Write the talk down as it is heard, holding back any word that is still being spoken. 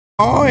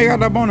Oh, you got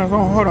that bonus.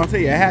 Oh, hold on.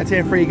 See, I had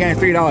 10 free games,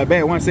 $3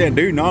 bet, 1 cent.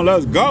 Dude, no,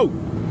 let's go.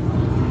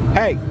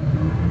 Hey,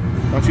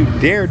 don't you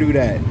dare do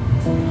that.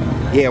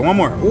 Yeah, one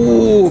more.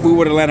 Ooh, if we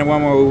would have landed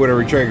one more, we would have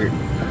retriggered.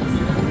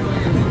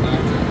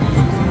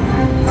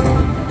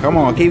 Come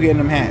on, keep getting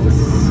them hats.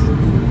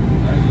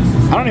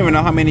 I don't even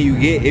know how many you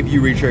get if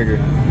you retrigger,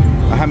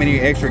 or how many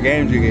extra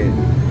games you get.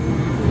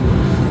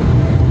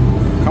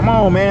 Come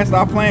on, man,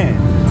 stop playing.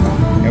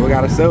 And we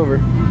got a silver.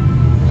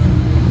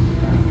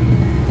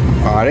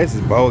 Oh, this is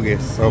bogus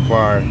so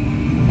far.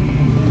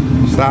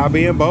 Stop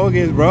being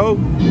bogus, bro.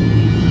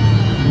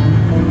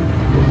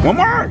 One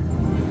more.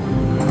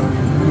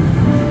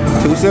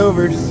 2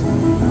 silvers.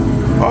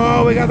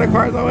 Oh, we got the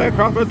cards all the way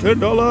across for $10.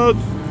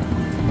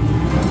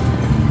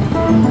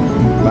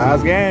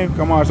 Last game.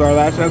 Come on, it's our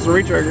last chance to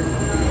retrigger.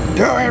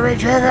 Do it,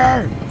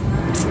 retrigger.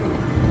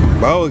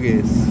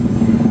 Bogus.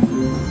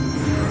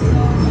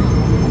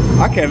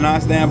 I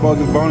cannot stand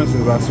bogus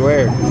bonuses, I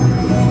swear.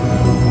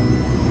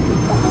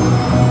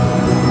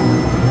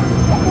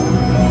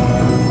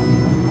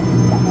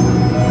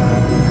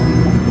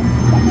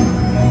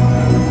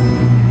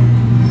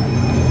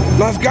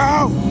 Let's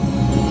go!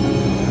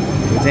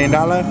 $15?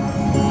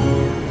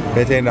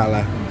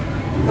 $15.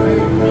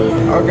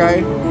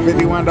 Okay,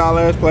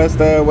 $51 plus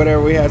the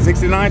whatever we had,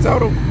 69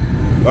 total.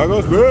 That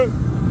goes good.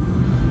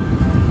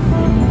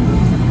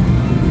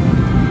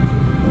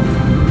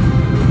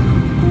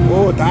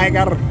 Oh,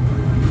 tiger.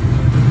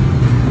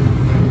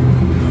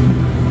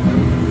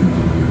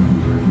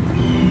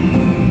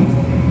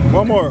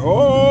 One more.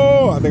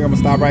 Oh, I think I'm gonna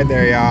stop right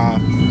there, y'all.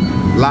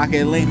 Lock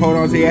and link, hold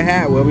on to your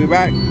hat. We'll be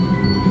back.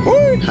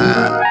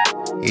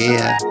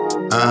 Yeah,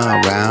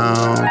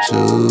 round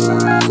two.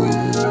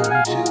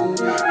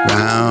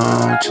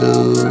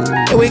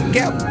 And we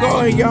kept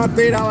going, y'all.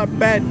 $3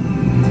 bet.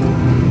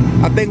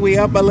 I think we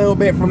up a little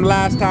bit from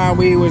last time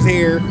we was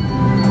here.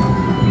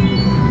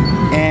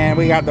 And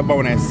we got the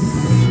bonus.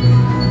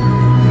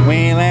 We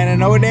ain't landing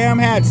no damn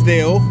hat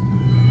still.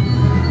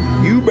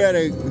 You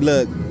better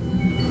look.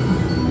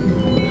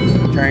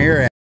 Turn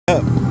your ass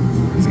up.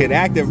 Let's get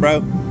active,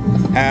 bro.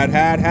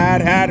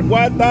 Hat.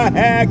 What the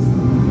heck?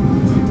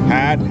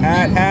 Hat.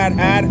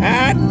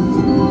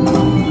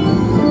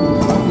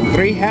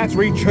 3 hats,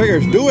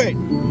 re-triggers. Do it.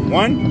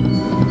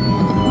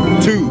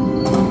 1, 2.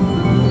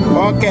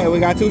 Okay, we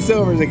got 2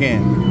 silvers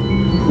again.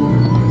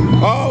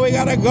 Oh, we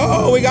gotta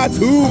go. We got 2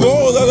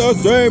 goals at the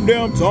same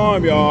damn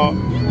time, y'all.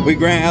 We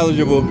grant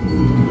eligible.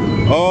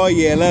 Oh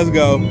yeah, let's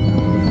go.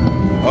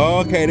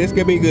 Okay, this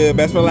could be good.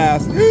 Best for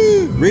last.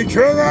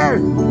 Re-trigger.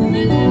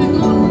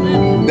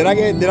 Did I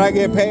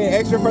get paid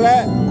extra for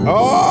that?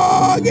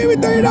 Oh, give me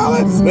 $30.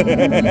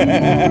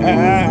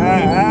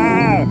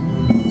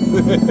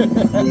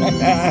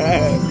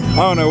 I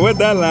don't know what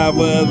that line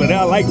was, but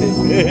I liked it.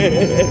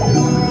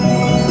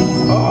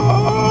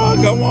 Oh,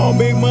 come on,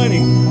 big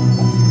money.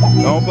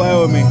 Don't play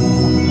with me.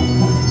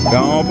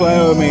 Don't play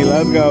with me.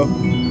 Let's go.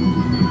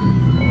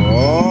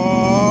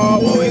 Oh,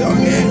 what we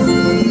gonna get?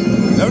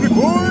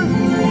 74?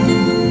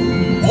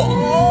 Oh!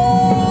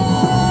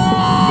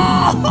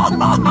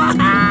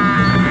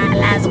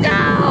 Let's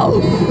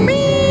go. Me.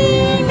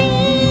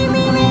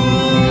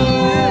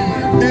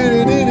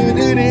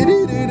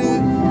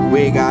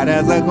 We got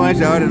us a coin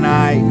show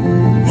tonight.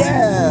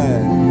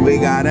 Yeah. We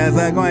got us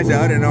a coin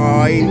show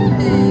tonight.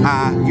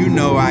 You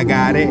know I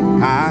got it.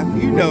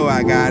 You know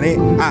I got it.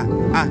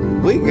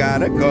 We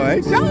got a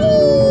coin show.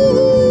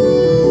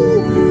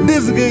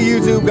 This is good,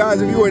 YouTube,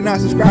 guys. If you are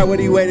not subscribed, what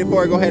are you waiting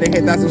for? Go ahead and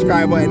hit that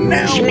subscribe button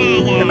now.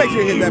 And make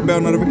sure you hit that bell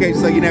notification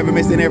so you never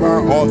miss any of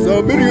our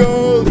awesome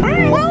videos.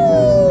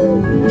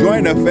 Woo!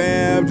 Join the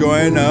fam.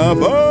 Join the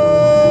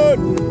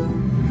fun.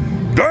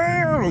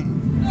 Damn!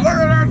 Look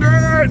at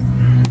that!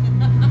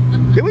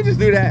 Did we just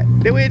do that?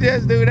 Did we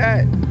just do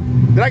that?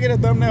 Did I get a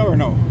thumbnail or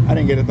no? I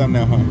didn't get a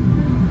thumbnail, huh?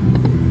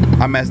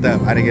 I messed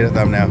up. I didn't get a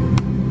thumbnail.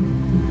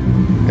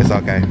 It's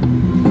okay.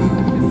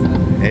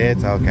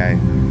 It's okay.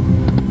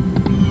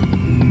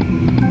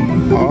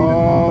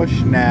 Oh,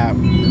 snap.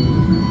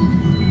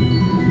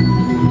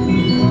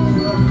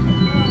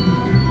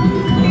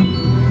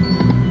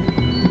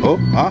 Oh,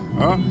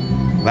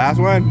 last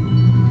one.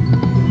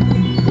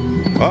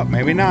 Oh,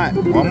 maybe not.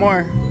 One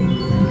more.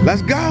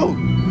 Let's go.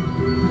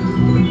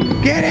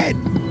 Get it.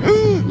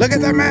 Look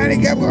at that man. He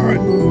kept going.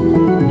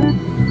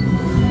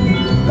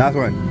 Last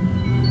one.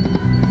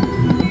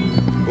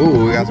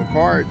 Ooh, we got some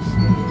cards.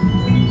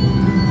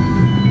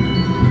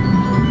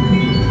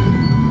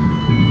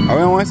 Are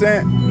we on 1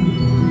 cent?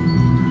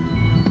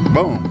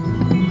 Boom.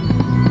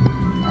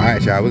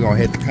 Alright, y'all, we're gonna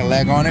hit the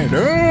collect on it.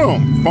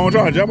 Damn! Phone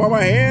trying to jump on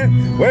my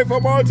hand. Wait for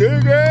my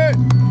ticket.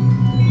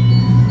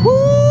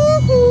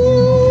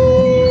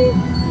 Woo-hoo!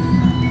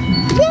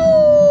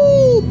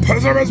 Woo!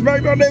 Put some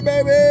respect on it,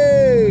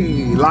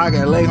 baby! Lock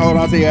and link, hold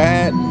on to your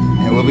hat,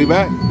 and we'll be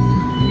back.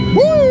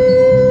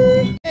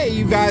 Woo! Hey,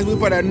 you guys, we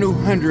put a new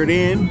 100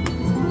 in.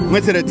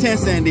 Went to the 10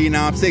 cent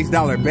denom,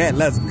 $6 bet.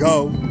 Let's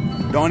go.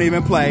 Don't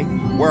even play.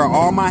 Where are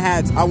all my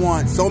hats? I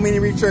want so many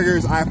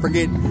re-triggers, I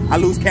forget, I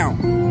lose count.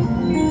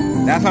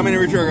 That's how many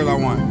re-triggers I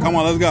want. Come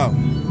on, let's go.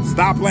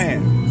 Stop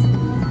playing.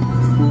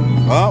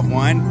 Oh,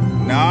 one.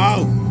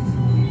 No.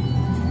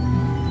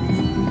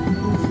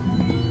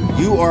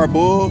 You are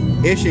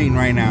bull-ishing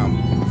right now.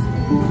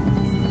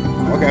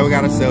 Okay, we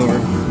got a silver.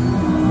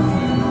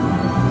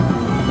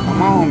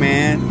 Come on,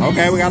 man.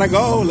 Okay, we gotta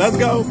go. Let's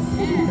go.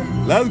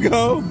 Let's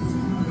go.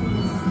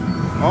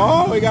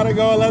 Oh, we gotta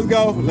go. Let's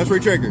go. Let's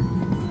re-trigger.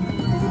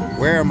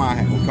 Where am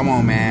I? Come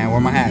on, man. Where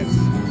are my hats?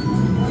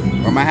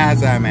 Where my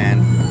hats at,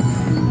 man?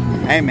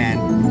 Hey, man.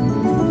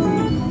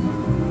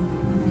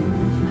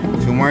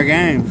 2 more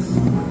games.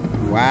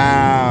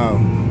 Wow.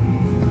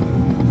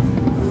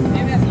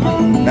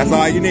 That's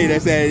all you need. They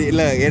said,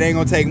 look, it ain't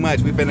gonna take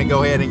much. We finna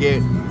go ahead and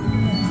get.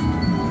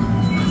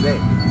 That's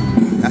it.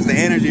 That's the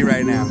energy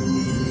right now.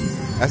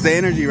 That's the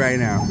energy right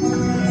now.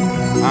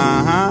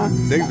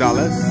 $6.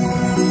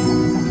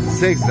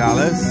 $6.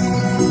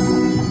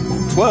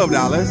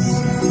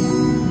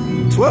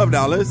 $12.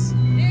 $12.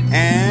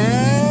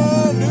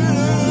 And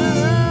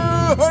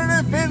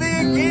 150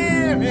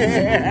 again.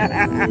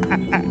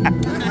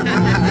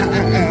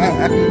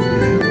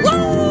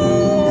 Woo!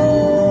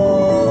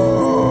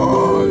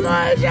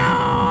 Nice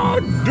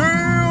shot.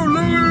 Damn,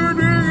 look at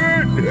it.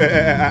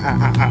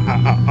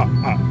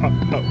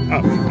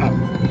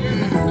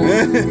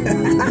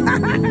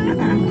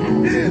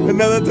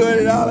 Another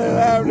 $20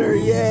 after.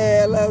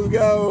 Yeah, let's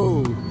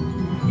go.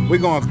 We're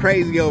going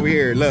crazy over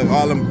here. Look,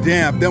 all them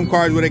them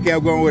cards would have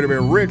kept going would have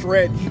been rich.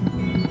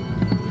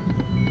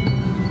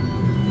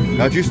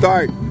 Don't you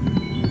start.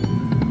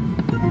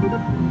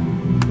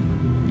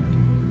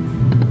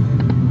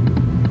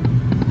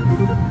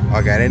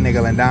 Okay, that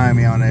nickel and dime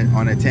me on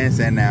the 10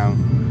 cent now.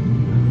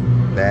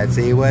 Let's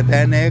see what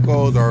the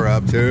nickels are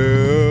up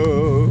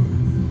to.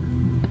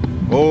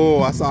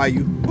 Oh, I saw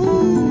you.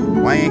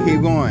 Ooh, why ain't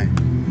keep going?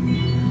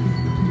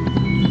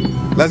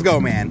 Let's go,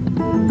 man.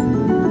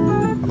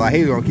 I thought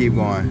he was gonna keep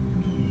going.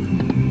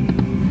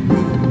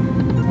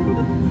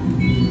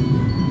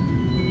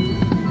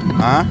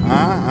 I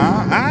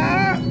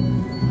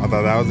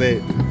thought that was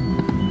it.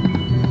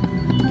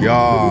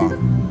 Y'all,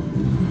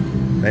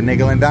 they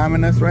nickel and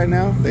diming us right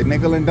now? They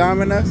nickel and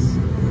diming us?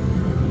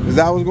 Is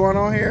that what's going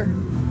on here?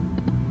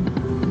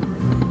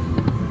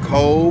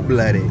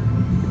 Cold-blooded.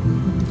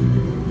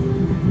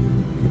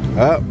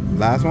 Up,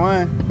 last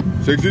one.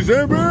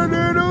 67.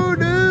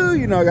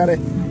 You know, gotta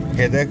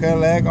hit the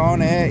collect on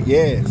that.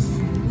 Yes.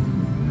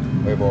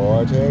 Wait,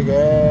 boy, check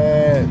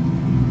it.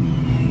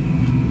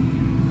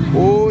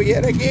 Oh,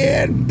 yet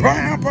again.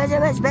 Bam, put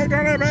some respect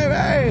on it,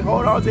 baby.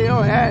 Hold on to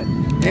your hat,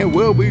 and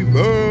we'll be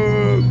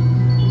back.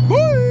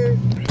 Boy.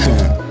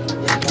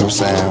 Go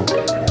Sam.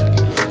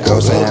 Go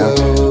Sam.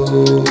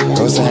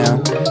 Go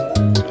Sam.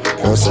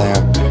 Go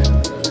Sam.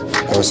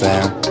 Go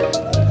Sam.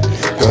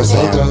 Go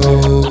Sam.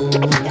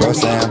 Go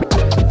Sam.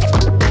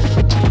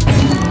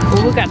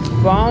 Ooh, we got the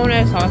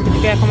bonus. Oh,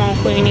 yeah, come on,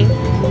 Queenie.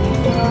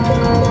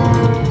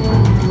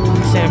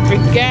 Sempre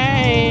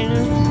game.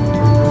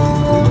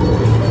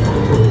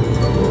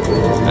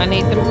 I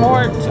need them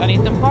hearts. I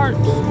need them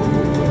hearts.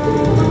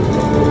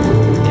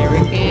 There we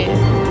go.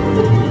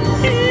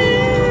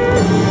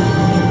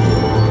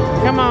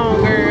 Come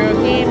on, girl.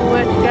 Give me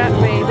what you got,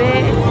 baby.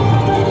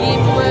 Give me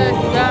what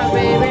you got,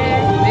 baby.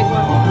 Big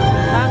one.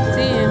 I'm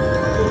seeing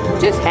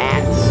just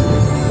hats.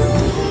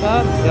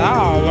 $1.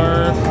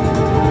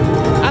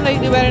 I know you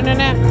do better than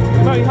that.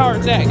 Where your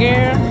heart's at,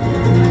 girl?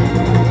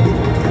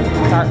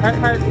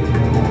 Heart.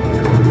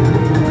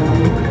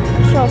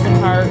 Show some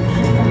hearts.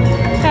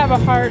 Have a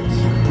heart.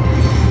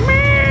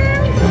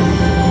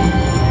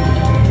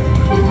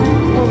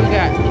 What we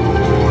got?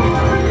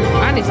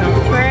 I need some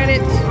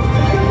credits.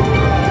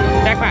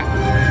 Jackpot.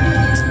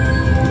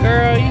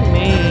 Girl, you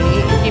mean.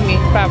 You can give me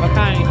 5 a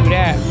kind and do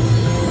that.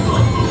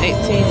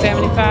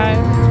 1875.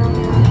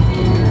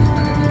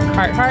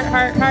 Heart.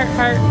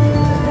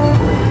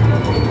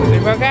 3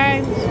 more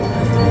guys.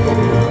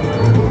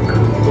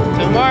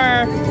 2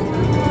 more.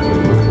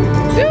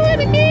 Do it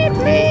again,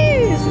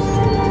 please.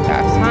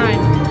 That's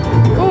time.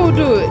 Oh,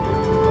 do it.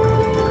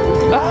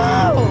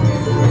 Oh.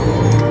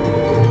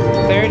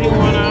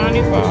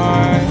 31.95.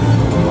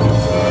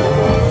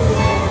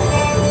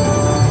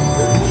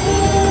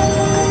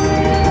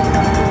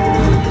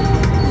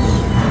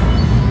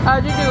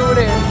 How'd you do over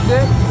there?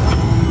 Good.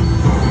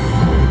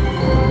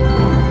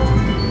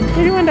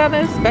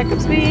 $31 backup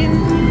speed.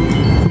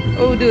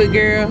 Oh, do it,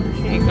 girl.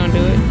 She ain't gonna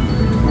do it.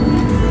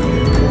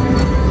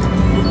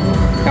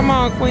 Come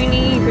on,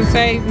 Queenie, you can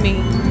save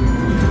me.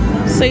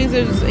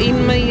 Caesar's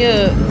eating me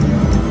up.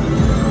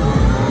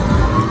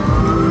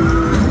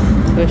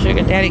 But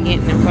sugar daddy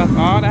getting them fuck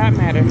all that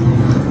matter.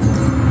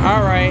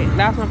 Alright,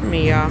 last one for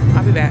me, y'all.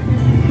 I'll be back.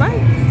 Bye.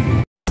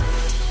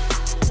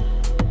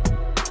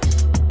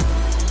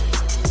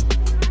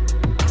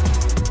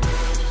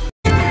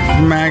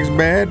 Max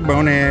bet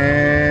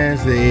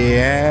bonus,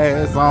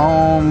 yes,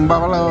 on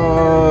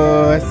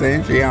Buffalo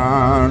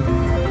Ascension.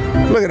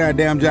 Look at that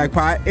damn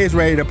jackpot. It's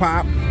ready to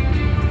pop.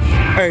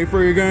 Hey,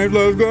 free games,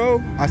 let's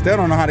go. I still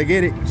don't know how to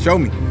get it. Show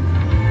me.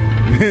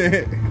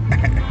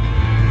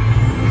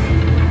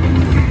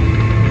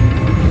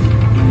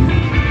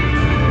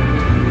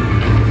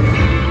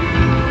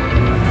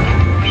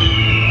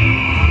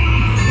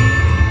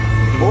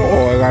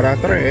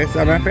 Alright,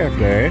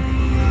 750.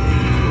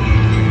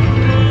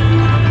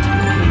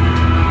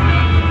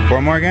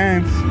 4 more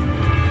games.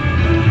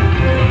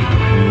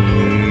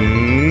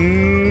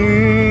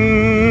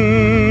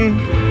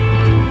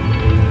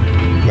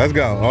 Let's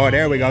go. Oh,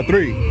 there we go.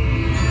 3.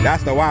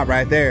 That's the wop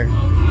right there.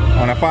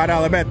 On a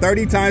 $5 bet,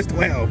 30 times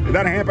 12. Is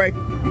that a handbrake?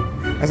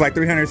 That's like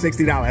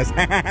 $360.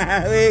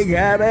 We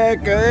got a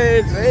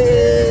good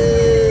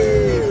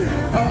shit.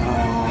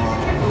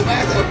 Oh,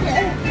 that's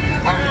okay.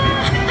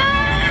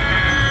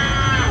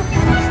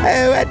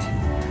 Hey, what?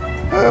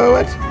 Oh,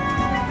 what?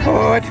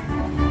 What?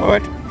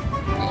 What?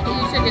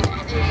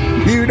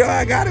 You know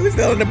I got it. We're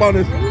still in the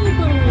bonus.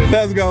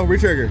 Let's go.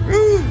 Retrigger.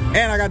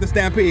 And I got the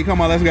stampede.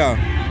 Come on, let's go.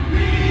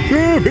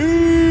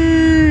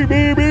 Stampede,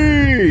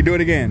 baby. Do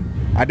it again.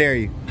 I dare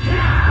you.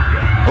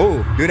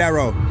 Oh, do that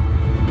roll.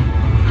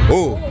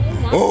 Oh,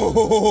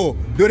 oh,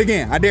 do it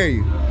again. I dare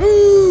you.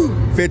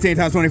 15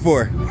 times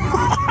 24.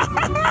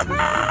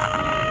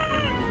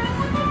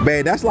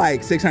 Babe, that's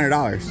like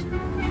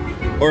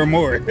 $600 or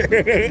more.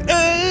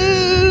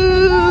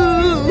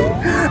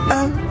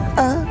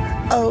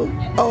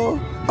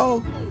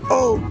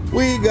 Oh,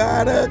 we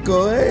got a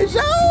good show.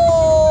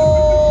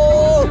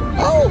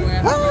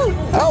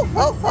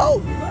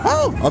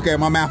 Okay,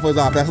 my math was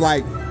off. That's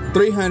like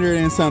 300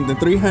 and something.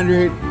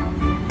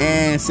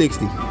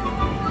 360.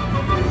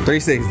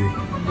 360.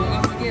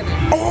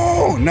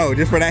 Oh, no,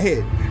 just for that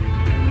hit.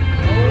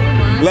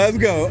 Let's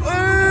go.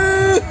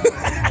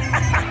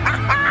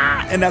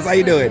 And that's how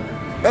you do it.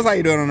 That's how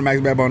you do it on the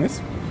max bet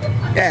bonus.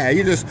 Yeah,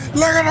 you just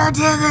look at our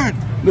ticket.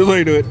 That's how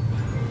you do it.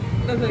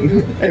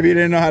 If you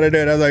didn't know how to do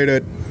it, that's how you do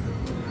it.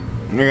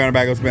 We're gonna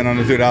back up spin on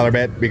the $2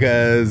 bet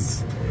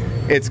because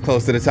it's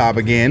close to the top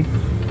again.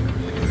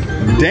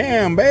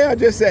 Damn, babe, I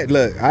just said,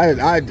 look,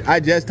 I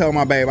just told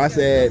my babe, I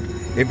said,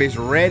 if it's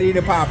ready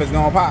to pop, it's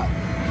gonna pop.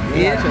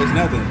 Yeah, I chase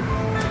nothing.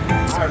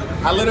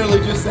 I literally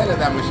just said it,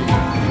 that machine.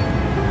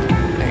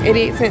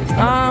 88 cents.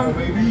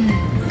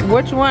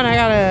 Which one? I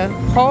got a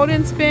hold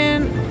and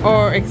spin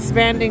or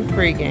expanding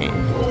free game?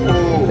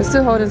 Let's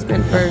do hold and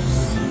spin first.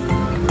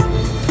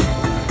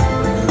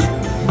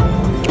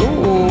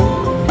 Ooh,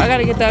 I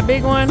gotta get that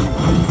big one.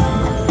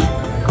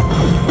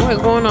 What is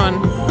going on?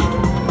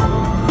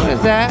 What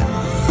is that?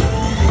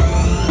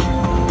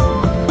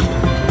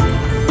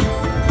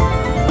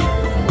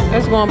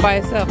 It's going by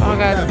itself. I don't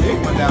got that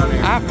big one down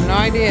there. I have no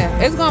idea.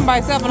 It's going by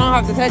itself. I don't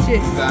have to touch it.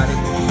 You got it.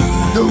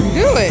 Do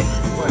it.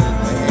 What is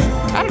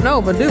that? I don't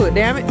know, but do it,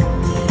 damn it.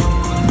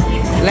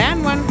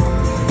 Land one.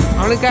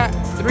 Only got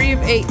 3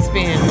 of 8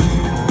 spins.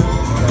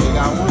 Yeah, you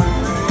got one.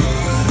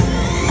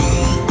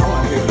 I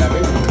want to hit that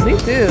big one. Me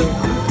too.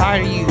 I'm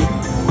tired of you.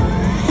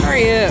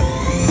 Hurry up.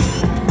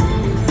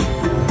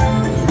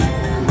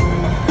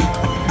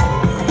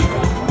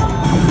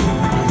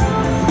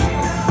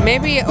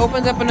 Maybe it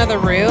opens up another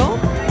reel.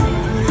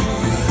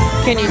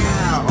 Can you?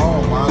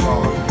 Oh my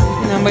god.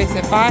 No,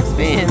 wasted 5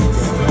 spins.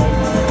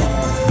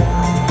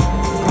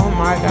 Oh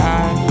my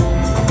gosh.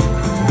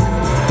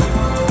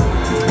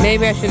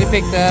 Maybe I should have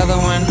picked the other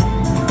one.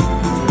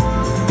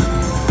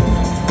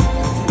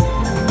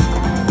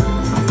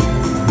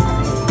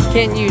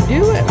 Can you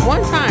do it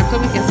one time so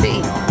we can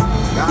see?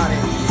 Got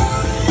it.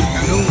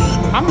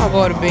 I'm gonna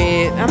go to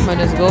bed. I'm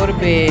gonna just go to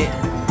bed.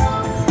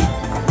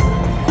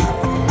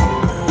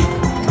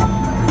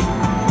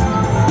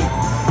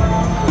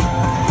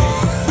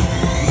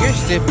 You're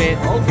stupid.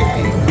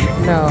 Okay.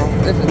 No,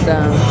 this is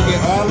dumb. You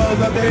get all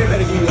those up there?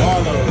 Better give you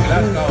all those.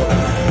 That's no.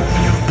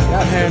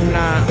 They're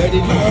not. Hey,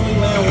 did you only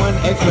land one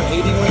extra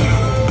 80 win?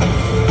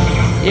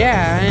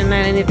 Yeah, I didn't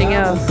land anything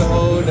else.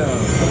 So dumb.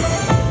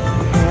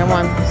 I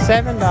won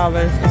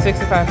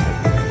 $7.65.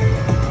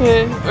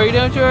 Yeah, are you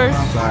done with yours?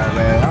 I'm sorry,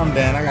 man. I'm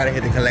done. I gotta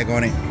hit the collect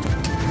on it.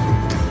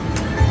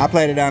 I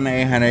played it down to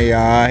 800,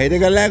 y'all. Hit the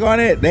collect on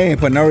it. They ain't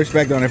put no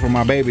respect on it for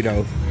my baby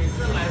though.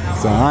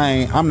 So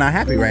I'm not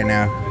happy right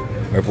now.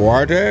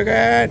 Before I take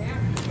it,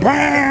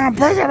 bam,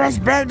 put some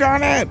respect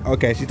on it.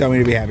 Okay, she told me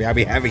to be happy. I'll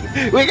be happy.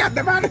 We got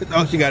the bonus.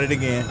 Oh, she got it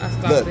again.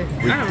 Look, it.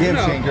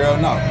 redemption, girl.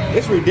 No,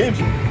 it's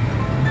redemption.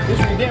 It's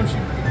redemption.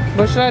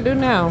 What should I do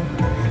now?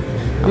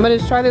 I'm gonna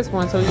just try this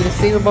one so we can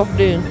see what both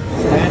do.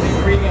 Standing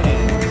free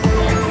game.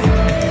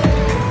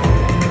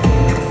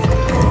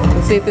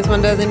 Let's see if this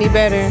one does any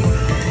better.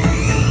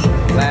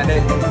 Land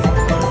it.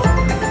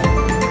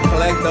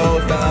 Collect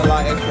those to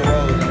unlock extra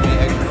rolls and win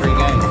extra free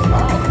games.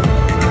 Oh.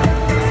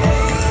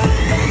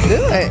 Do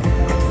it.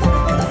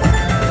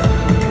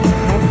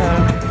 Okay.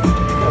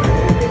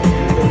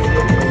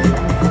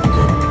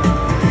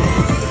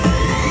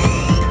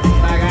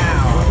 Back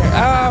out.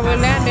 Oh, we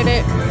landed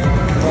it.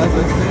 What's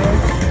it say?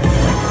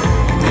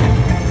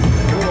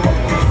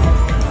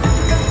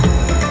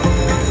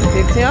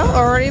 16. Oh,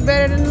 already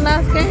better than the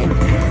last game.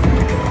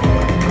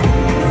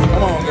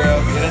 Come on,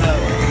 girl. Get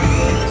another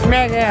one.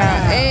 Smack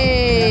out.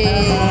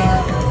 Hey. I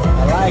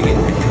like it.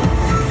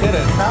 To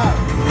the top.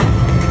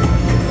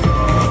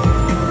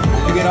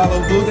 Did you get all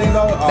those blue things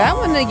on? That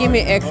one didn't give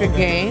me an extra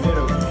game.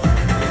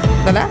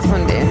 The last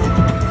one did.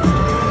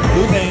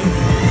 Blue thing.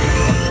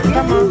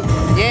 Come on.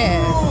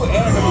 Yeah. Ooh,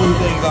 and the blue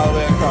thing coins all the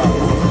way across.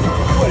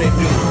 What it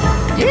do?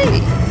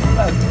 Yay.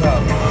 Let's go.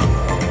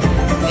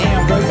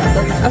 Damn, bro, you got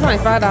 30 That's only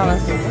 $5.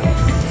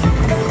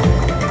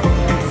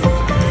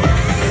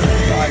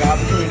 I got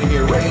opportunity to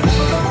get rich.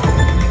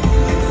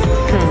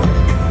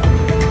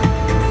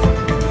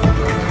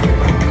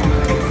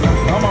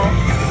 Come on.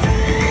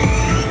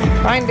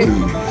 Find it.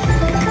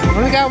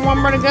 Only got one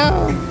more to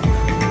go.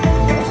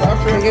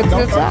 To get to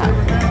the top.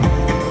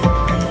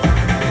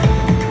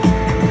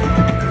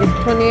 It's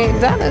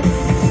 $28.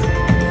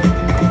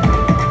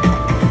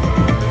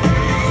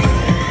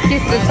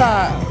 Get to the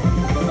top.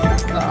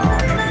 Oh,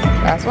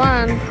 that's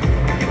one.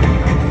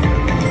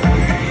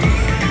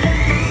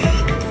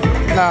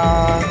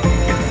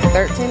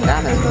 $13 on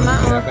that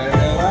one.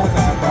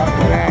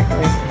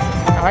 Exactly.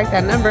 I like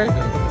that number.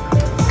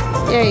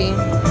 Yay.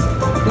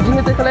 Did you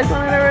hit the collect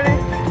on it already? I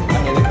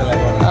hit the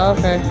collect on it. Oh,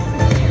 okay.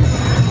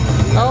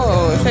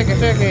 Oh, shake it,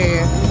 shake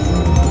it.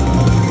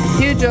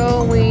 Huge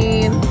old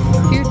win.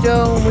 Huge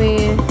old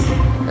win.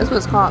 This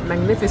was called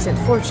Magnificent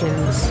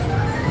Fortunes.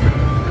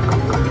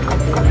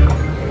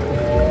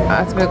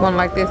 It's been going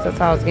like this. That's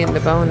how I was getting the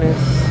bonus.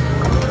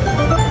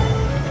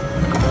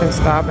 Been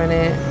stopping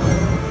it.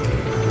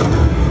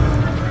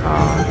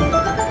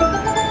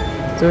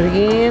 Do it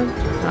again.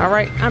 All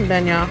right, I'm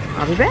done, y'all.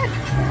 I'll be back.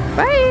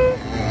 Bye.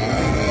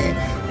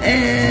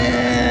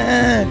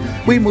 And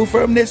we move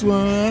from this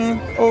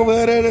one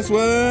over to this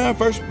one.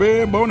 First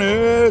spin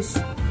bonus.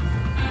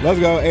 Let's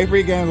go. 8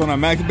 free games on a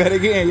max bet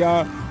again,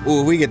 y'all.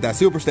 Ooh, we get that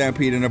super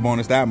stampede in the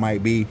bonus. That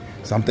might be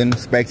something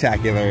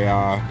spectacular,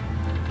 y'all.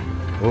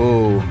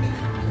 Ooh.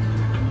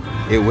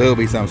 It will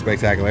be something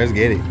spectacular. Let's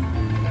get it.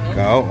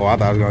 Go. Oh, I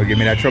thought it was going to give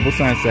me that triple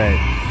sunset.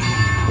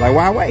 Like,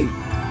 why wait?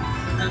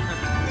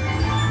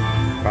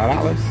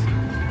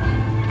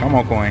 $5. Come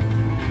on, coin.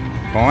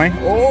 Coin.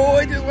 Oh,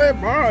 it just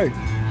went by.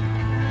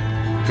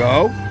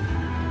 Go.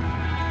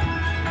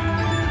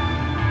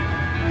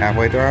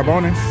 Halfway through our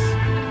bonus.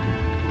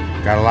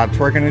 Got a lot of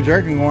twerking and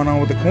jerking going on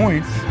with the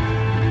coins.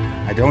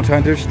 I don't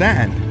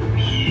understand.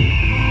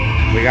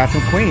 We got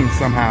some queens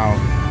somehow.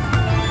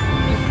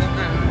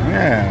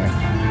 Yeah.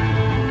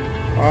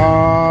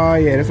 Oh,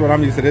 yeah, that's what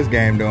I'm used to this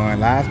game doing.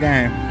 Last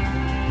game.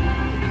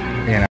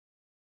 You know,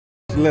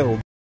 little.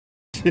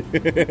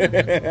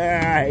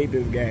 I hate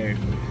this game.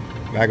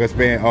 Like I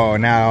spend, oh,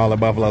 now all the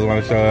Buffaloes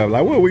want to show up.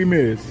 Like, what we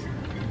miss?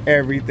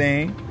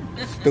 Everything.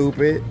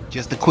 Stupid.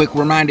 Just a quick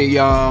reminder,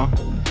 y'all.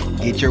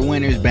 Get your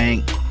winner's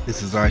bank.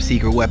 This is our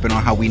secret weapon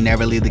on how we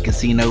never leave the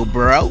casino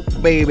broke,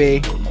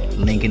 baby.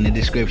 Link in the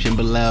description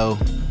below.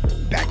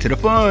 Back to the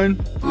fun.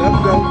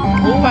 Let's go.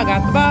 Ooh, I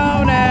got the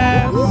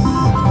bonus.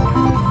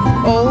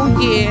 Oh,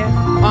 yeah.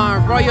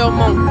 On Royal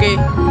Monkey.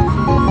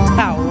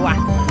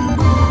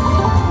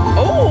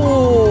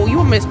 Oh, you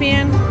want me to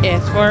spin?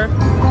 S for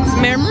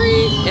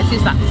memory. And she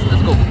stops.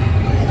 Let's go.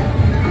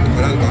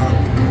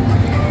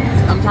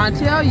 I'm trying to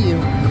tell you.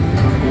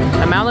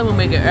 The Malin will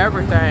make it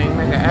everything.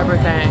 Make it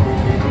everything.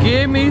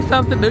 Give me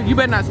something. You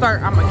better not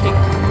start. I'm a kick.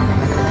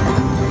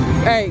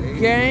 Hey,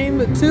 game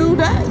 2.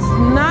 That's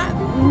not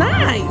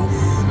nice.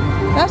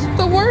 That's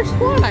the worst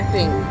one, I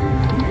think.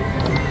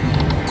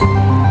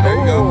 There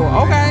you go.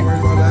 Okay.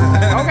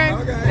 Okay.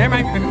 Never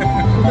mind.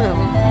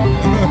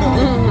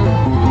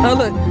 Oh,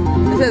 look.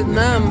 It says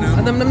numb.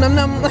 Num, num, num,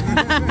 num.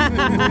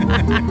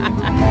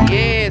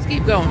 Yes,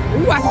 keep going.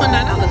 Ooh, I spent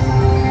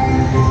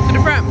 $9. To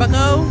the front,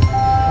 bucko.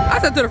 I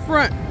said to the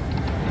front.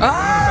 Oh,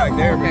 back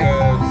there okay.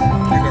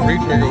 Because you can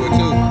re-trigger with 2.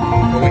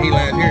 But when he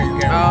lands here, you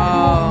can't. Oh.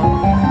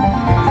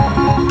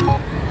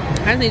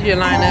 I just need you to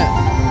line up.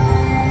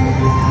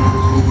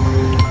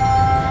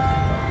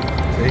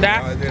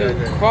 That's too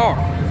far.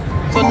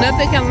 So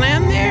nothing can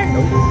land there?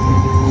 Nope.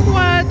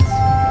 What?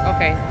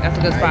 Okay, that's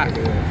a good spot.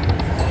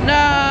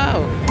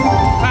 No.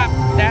 Pop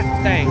that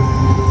thing.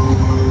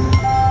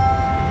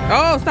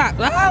 Oh, stop.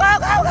 Go, go,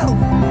 go, go.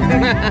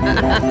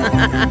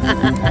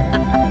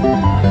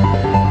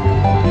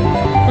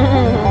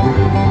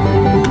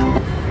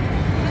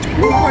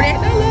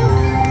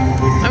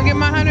 $48. I'm getting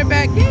my 100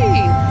 back. Yay.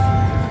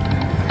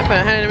 I put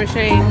 100 in the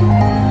machine.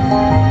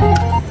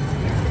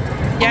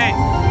 Yay.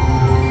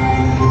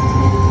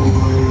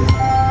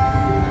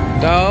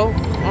 Go.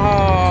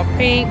 Oh,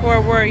 pink,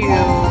 where were you?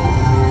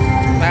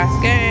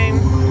 Last game.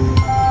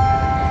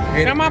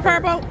 Come on,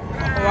 purple.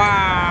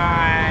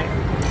 Why?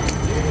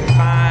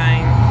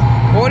 Fine.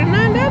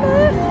 $49?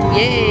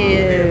 Yeah.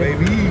 Yeah,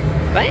 baby.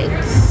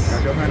 Thanks.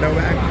 Got your $100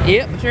 back?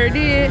 Yep, sure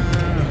did.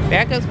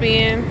 Back up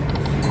spin.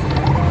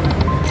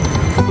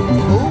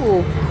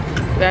 Ooh.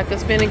 Back up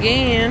spin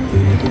again.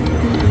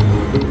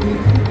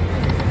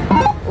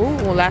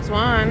 Ooh, last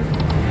one.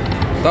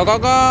 Go, go,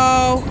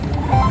 go.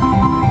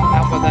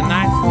 That was a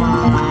nice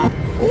one.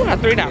 Ooh,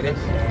 that's $3.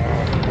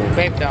 Ooh,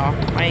 baby doll.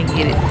 I ain't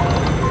get it.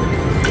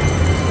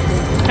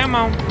 Come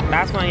on.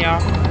 Last one, y'all.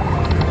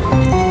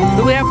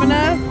 Do we have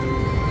enough?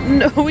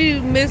 No, we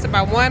missed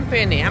about 1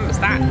 penny. I'm gonna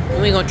stop.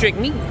 You ain't gonna trick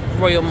me,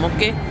 Royal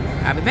Monkey.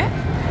 I'll be back.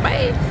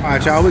 Bye. All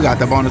right, y'all. We got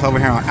the bonus over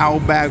here on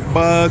Outback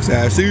Bucks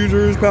at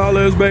Caesar's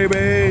Palace,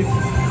 baby.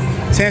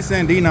 10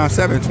 cent denom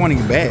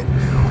 720 bet.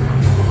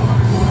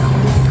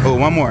 Oh,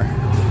 one more.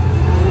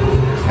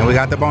 And we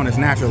got the bonus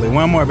naturally.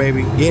 One more,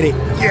 baby. Get it.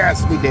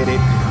 Yes, we did it.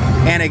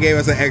 And it gave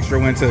us an extra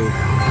one too.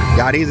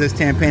 Y'all, these is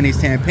 10 pennies,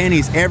 10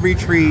 pennies. Every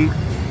tree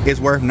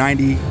is worth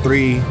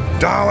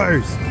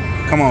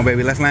 $93. Come on,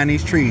 baby. Let's land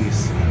these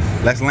trees.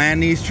 Let's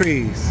land these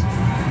trees.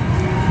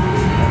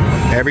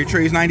 Every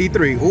tree is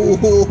 93.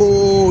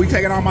 Ooh, you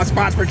taking all my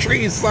spots for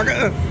trees,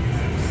 sucker.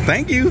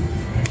 Thank you.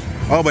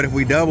 Oh, but if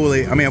we double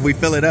it, I mean, if we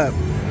fill it up,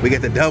 we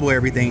get to double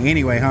everything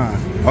anyway, huh?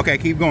 Okay,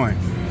 keep going.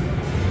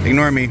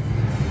 Ignore me.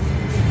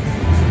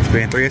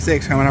 Spend 3 of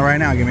 6 coming up right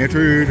now. Give me a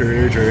tree.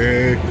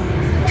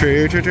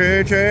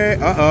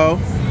 Uh-oh.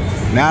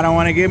 Now I don't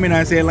want to give me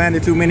nothing. Say it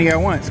landed too many at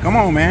once. Come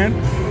on, man.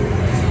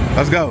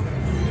 Let's go.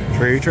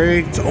 Tree.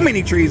 So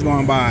many trees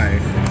going by.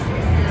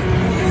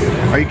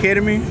 Are you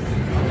kidding me?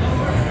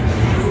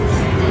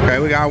 Okay,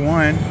 we got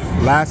one.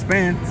 Last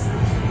spin.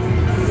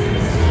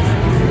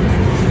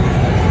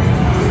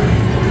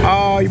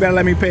 Oh, you better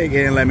let me pick. It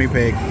didn't let me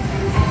pick.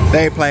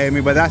 They played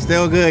me, but that's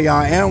still good,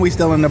 y'all. And we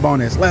still in the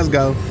bonus. Let's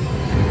go.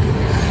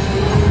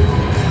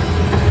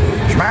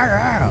 Smack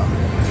out.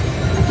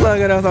 Look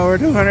at us, over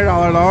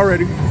 $200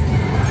 already.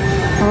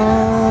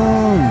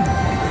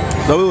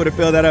 So we would have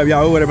filled that up,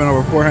 y'all. It would have been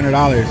over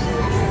 $400.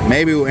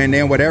 Maybe, and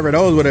then whatever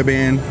those would have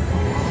been,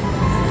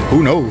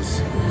 who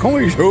knows?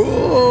 Coin show.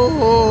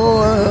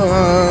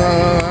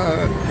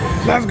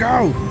 Let's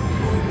go.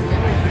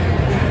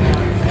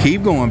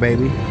 Keep going,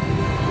 baby.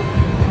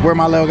 Where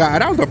my little guy?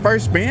 That was the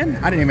first spin?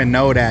 I didn't even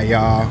know that,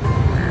 y'all.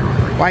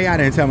 Why y'all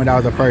didn't tell me that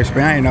was the first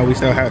spin? I didn't know we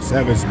still have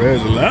 7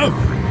 spins left.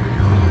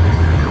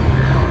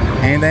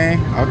 Anything?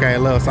 Okay, a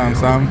little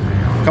something.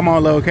 Come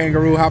on, little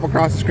kangaroo, hop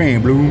across the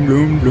screen. Bloom,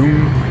 bloom,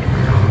 bloom.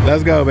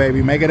 Let's go,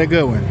 baby. Make it a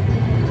good one.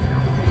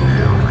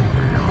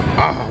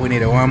 Oh, we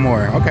needed one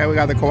more. Okay, we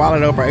got the koala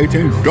though for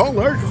 $18.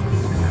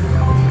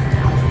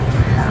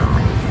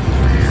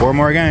 4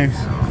 more games.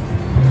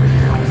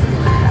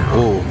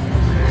 Ooh.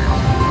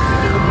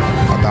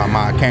 I thought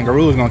my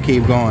kangaroo was gonna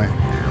keep going.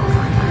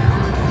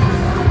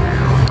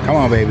 Come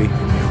on, baby.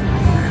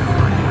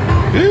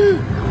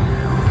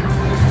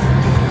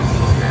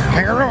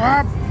 Kangaroo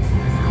hop.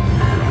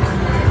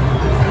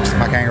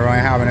 My kangaroo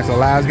ain't hopping. It's the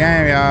last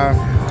game, y'all.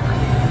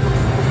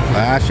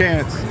 Last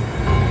chance.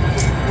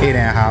 He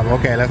didn't hop.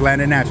 Okay, let's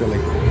land it naturally.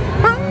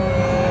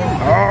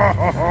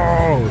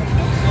 Oh,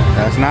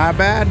 that's not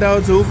bad though.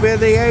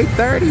 258,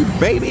 30,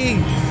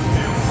 baby.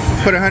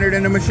 Put 100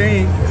 in the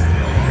machine.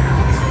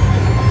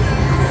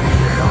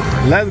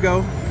 Let's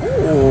go.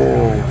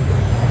 Ooh.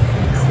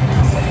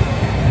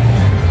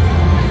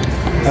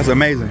 That's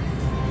amazing.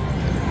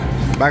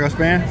 Back up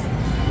spin.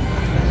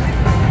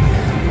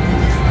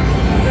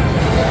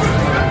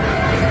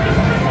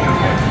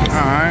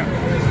 Alright.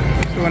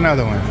 Let's do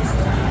another one.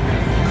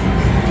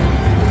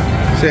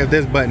 See if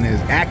this button is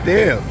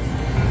active.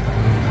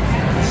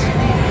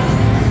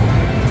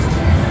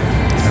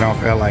 I don't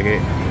feel like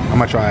it. I'm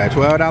gonna try a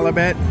 $12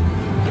 bet.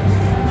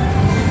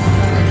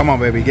 Come on,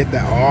 baby, get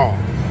that. Oh,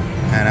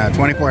 and a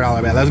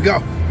 $24 bet. Let's go.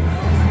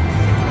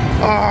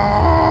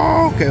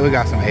 Oh, okay, we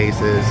got some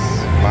aces.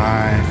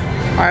 Fine.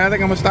 All right, I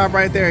think I'm gonna stop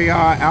right there,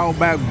 y'all.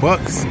 Outback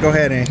Bucks. Go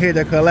ahead and hit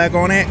the collect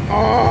on it.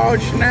 Oh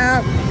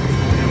snap!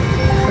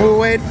 We'll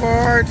wait for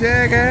our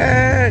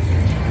ticket.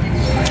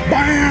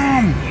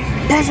 Bam!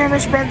 Put some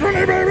respect on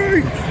it,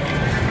 baby.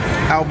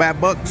 Outback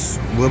Bucks.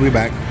 We'll be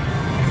back.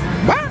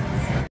 Bye.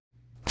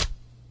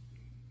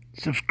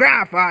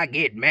 Subscribe before I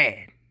get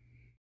mad.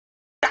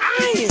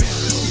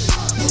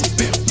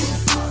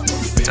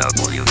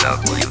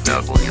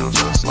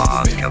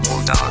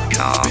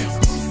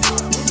 www.sloscouple.com